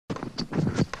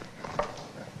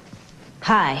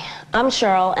Hi, I'm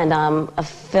Cheryl, and I'm a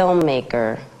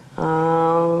filmmaker.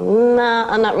 Nah,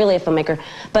 I'm not really a filmmaker,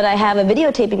 but I have a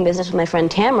videotaping business with my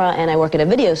friend Tamara, and I work at a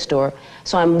video store,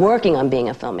 so I'm working on being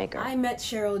a filmmaker. I met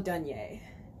Cheryl Dunye.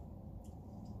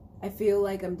 I feel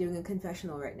like I'm doing a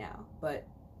confessional right now, but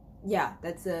yeah,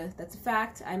 that's a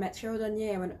fact. I met Cheryl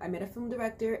Dunye. I met a film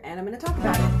director, and I'm going to talk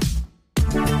about it.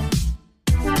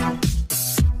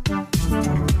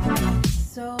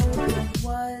 So it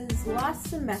was last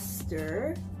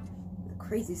semester, a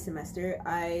crazy semester.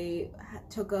 I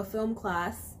took a film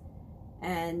class,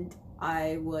 and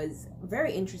I was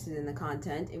very interested in the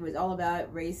content. It was all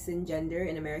about race and gender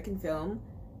in American film.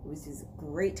 It was just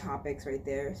great topics right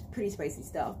there. It's pretty spicy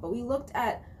stuff. But we looked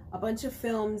at a bunch of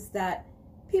films that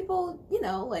people,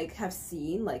 like have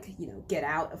seen, like, Get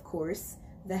Out, of course,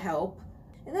 The Help.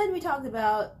 And then we talked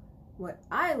about what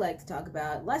I like to talk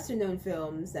about, lesser known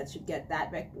films that should get that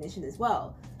recognition as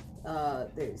well.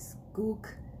 There's Gook,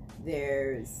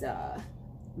 there's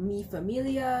Mi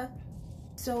Familia.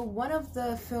 So one of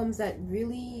the films that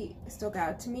really stuck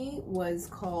out to me was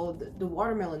called The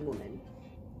Watermelon Woman.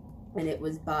 And it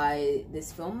was by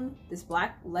this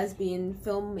black lesbian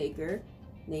filmmaker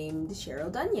named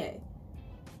Cheryl Dunye.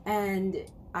 And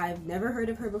I've never heard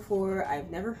of her before.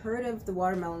 I've never heard of The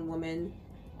Watermelon Woman.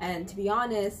 And to be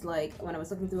honest, like, when I was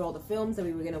looking through all the films that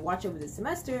we were going to watch over this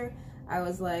semester, I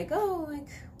was like, oh, like,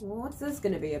 what's this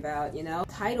going to be about,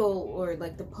 Title, or,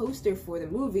 like, the poster for the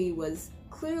movie was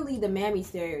clearly the mammy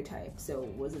stereotype. So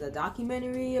was it a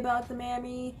documentary about the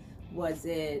mammy? Was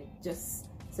it just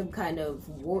some kind of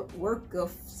work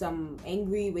of some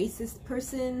angry racist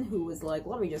person who was like,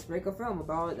 let me just make a film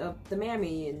about the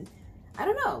mammy? And I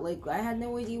don't know, like, I had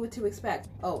no idea what to expect.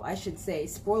 Oh, I should say,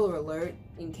 spoiler alert,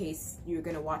 in case you're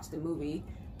gonna watch the movie.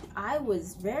 I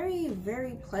was very,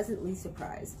 very pleasantly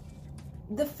surprised.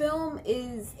 The film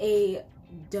is a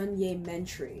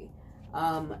Dunye-mentary.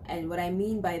 And what I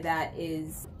mean by that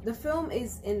is, the film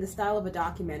is in the style of a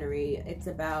documentary. It's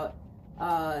about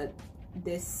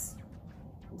this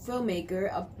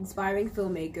filmmaker, an inspiring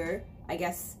filmmaker, I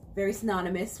guess very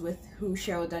synonymous with who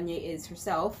Cheryl Dunye is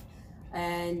herself,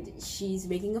 and she's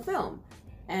making a film.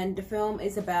 And the film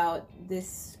is about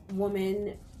this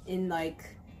woman in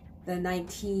like the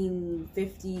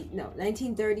 1930s,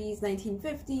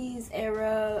 1950s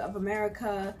era of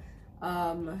America.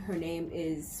 Her name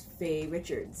is Faye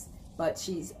Richards, but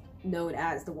she's known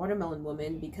as the Watermelon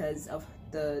Woman because of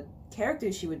the character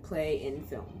she would play in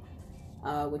film,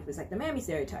 which was like the mammy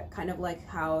stereotype, kind of like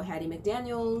how Hattie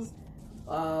McDaniels,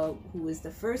 who was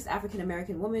the first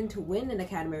African-American woman to win an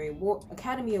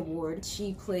Academy Award.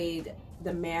 She played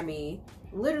the mammy,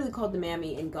 literally called the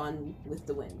mammy in Gone with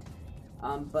the Wind.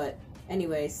 But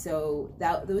anyway, so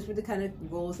those were the kind of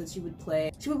roles that she would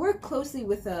play. She would work closely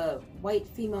with a white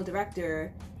female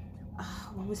director.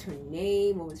 What was her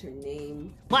name? What's his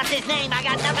name? I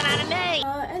got nothing on a name!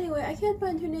 Anyway, I can't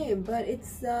find her name, but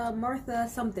it's Martha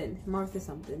something.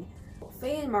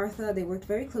 Faye and Martha, they worked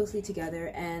very closely together,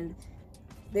 and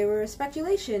there were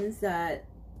speculations that,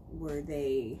 were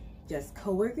they just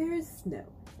co-workers? No.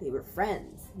 They were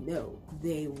friends? No.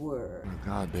 They were... Oh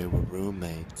god, they were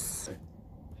roommates.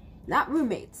 Not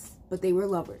roommates, but they were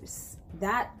lovers.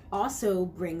 That also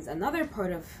brings another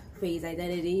part of Faye's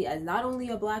identity as not only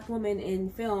a black woman in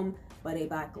film, but a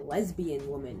black lesbian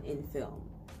woman in film.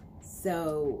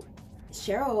 So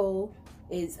Cheryl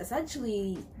is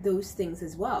essentially those things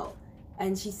as well.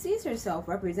 And she sees herself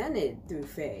represented through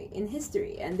Faye in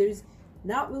history. And there's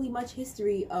not really much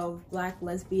history of black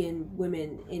lesbian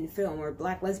women in film, or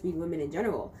black lesbian women in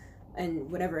general. And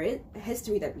whatever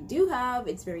history that we do have,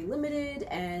 it's very limited,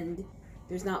 and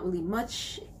there's not really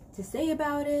much to say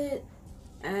about it.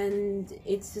 And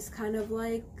it's just kind of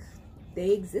like, they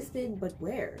existed, but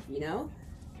where,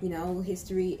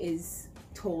 history is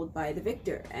told by the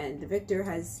victor, and the victor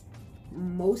has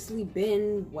mostly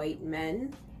been white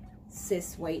men,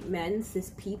 cis white men,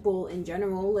 cis people in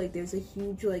general. Like, there's a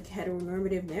huge, like,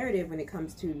 heteronormative narrative when it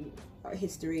comes to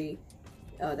history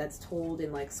that's told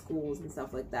in, like, schools and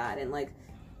stuff like that. And, like,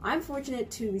 I'm fortunate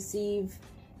to receive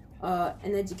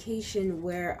an education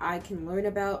where I can learn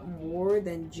about more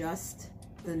than just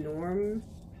the norm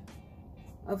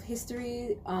of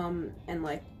history, and,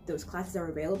 like, those classes are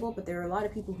available, but there are a lot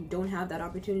of people who don't have that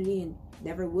opportunity and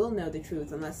never will know the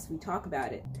truth unless we talk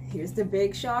about it. Here's the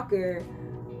big shocker.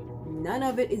 None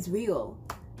of it is real.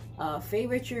 Faye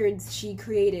Richards, she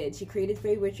created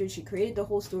Faye Richards, she created the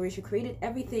whole story, she created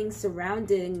everything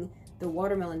surrounding the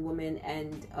Watermelon Woman,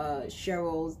 and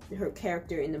Cheryl's, her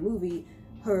character in the movie,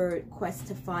 her quest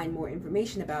to find more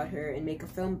information about her and make a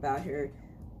film about her.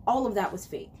 All of that was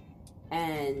fake.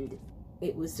 And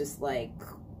it was just like,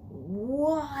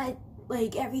 what?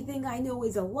 Like, everything I know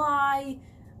is a lie,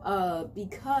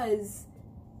 because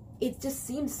it just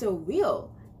seems so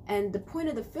real. And the point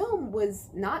of the film was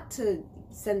not to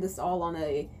send us all on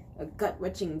a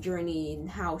gut-wrenching journey in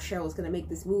how Cheryl's gonna make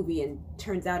this movie and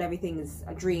turns out everything is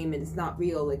a dream and it's not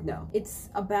real. Like, no. It's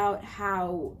about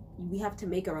how we have to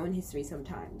make our own history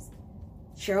sometimes.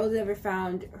 Cheryl never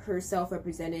found herself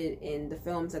represented in the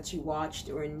films that she watched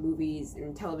or in movies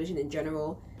and television in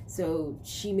general, so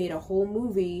she made a whole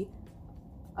movie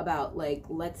about, like,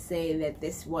 let's say that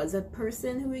this was a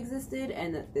person who existed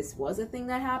and that this was a thing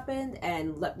that happened,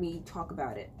 and let me talk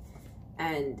about it.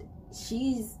 And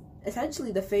she's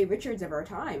essentially the Faye Richards of our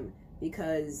time,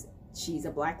 because she's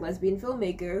a black lesbian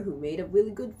filmmaker who made a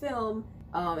really good film,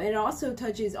 and it also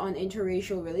touches on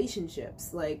interracial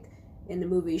relationships. Like, in the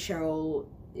movie, Cheryl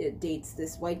dates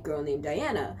this white girl named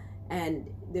Diana, and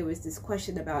there was this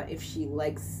question about if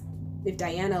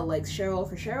Diana likes Cheryl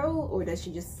for Cheryl, or does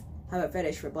she just have a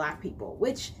fetish for black people,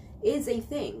 which is a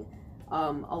thing.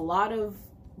 A lot of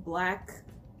black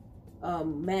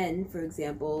men, for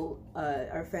example,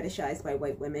 are fetishized by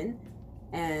white women,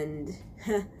 and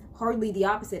hardly the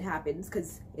opposite happens,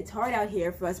 because it's hard out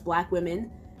here for us black women.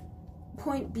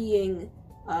 Point being,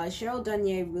 Cheryl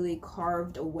Dunye really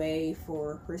carved a way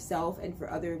for herself and for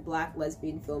other black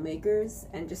lesbian filmmakers,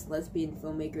 and just lesbian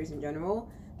filmmakers in general.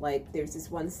 Like, there's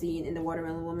this one scene in The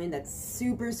Watermelon Woman that's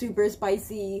super, super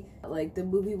spicy. Like, the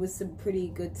movie was some pretty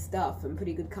good stuff and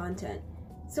pretty good content.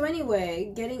 So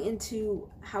anyway, getting into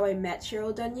how I met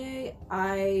Cheryl Dunye,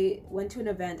 I went to an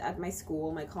event at my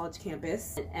school, my college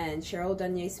campus, and Cheryl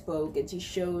Dunye spoke, and she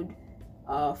showed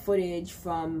footage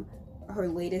from her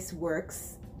latest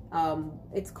works.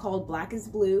 It's called Black is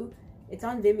Blue. It's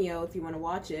on Vimeo if you want to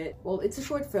watch it. Well, it's a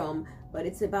short film, but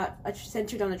it's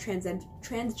centered on a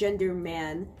transgender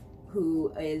man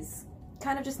who is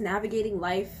kind of just navigating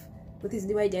life with his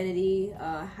new identity,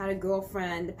 had a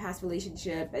girlfriend, a past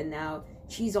relationship, and now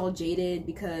she's all jaded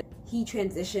because he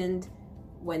transitioned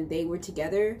when they were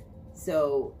together.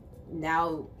 So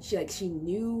now she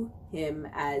knew him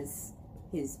as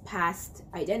his past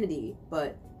identity,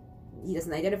 but he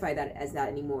doesn't identify that as that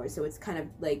anymore. So it's kind of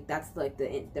like, that's like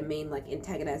the main like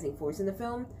antagonizing force in the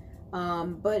film.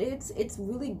 But it's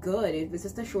really good. It was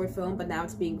just a short film, but now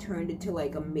it's being turned into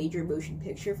like a major motion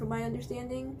picture from my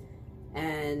understanding,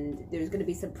 and there's gonna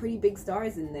be some pretty big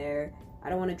stars in there. I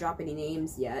don't want to drop any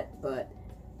names yet, but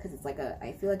because it's like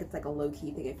I feel like it's like a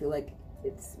low-key thing. I feel like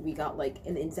we got like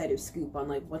an insider scoop on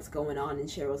like what's going on in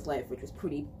Cheryl's life, which was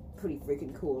pretty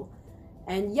freaking cool.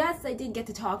 And yes, I did get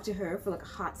to talk to her for like a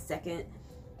hot second,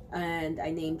 and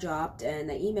I name dropped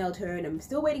and I emailed her, and I'm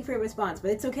still waiting for a response,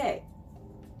 but it's okay.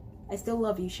 I still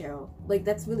love you, Cheryl. Like,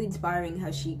 that's really inspiring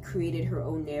how she created her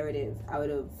own narrative out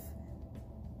of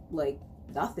like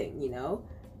nothing, you know?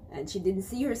 And she didn't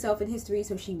see herself in history,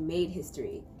 so she made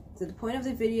history. So the point of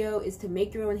the video is to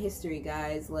make your own history,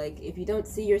 guys. Like, if you don't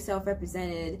see yourself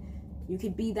represented, you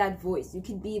could be that voice. You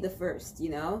could be the first, you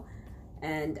know?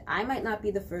 And I might not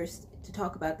be the first to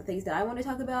talk about the things that I want to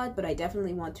talk about, but I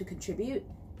definitely want to contribute,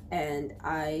 and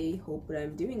I hope that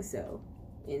I'm doing so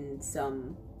in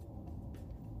some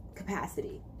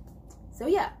capacity. So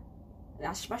yeah,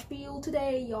 that's my spiel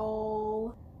today,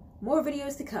 y'all. More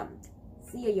videos to come.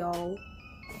 See ya, y'all.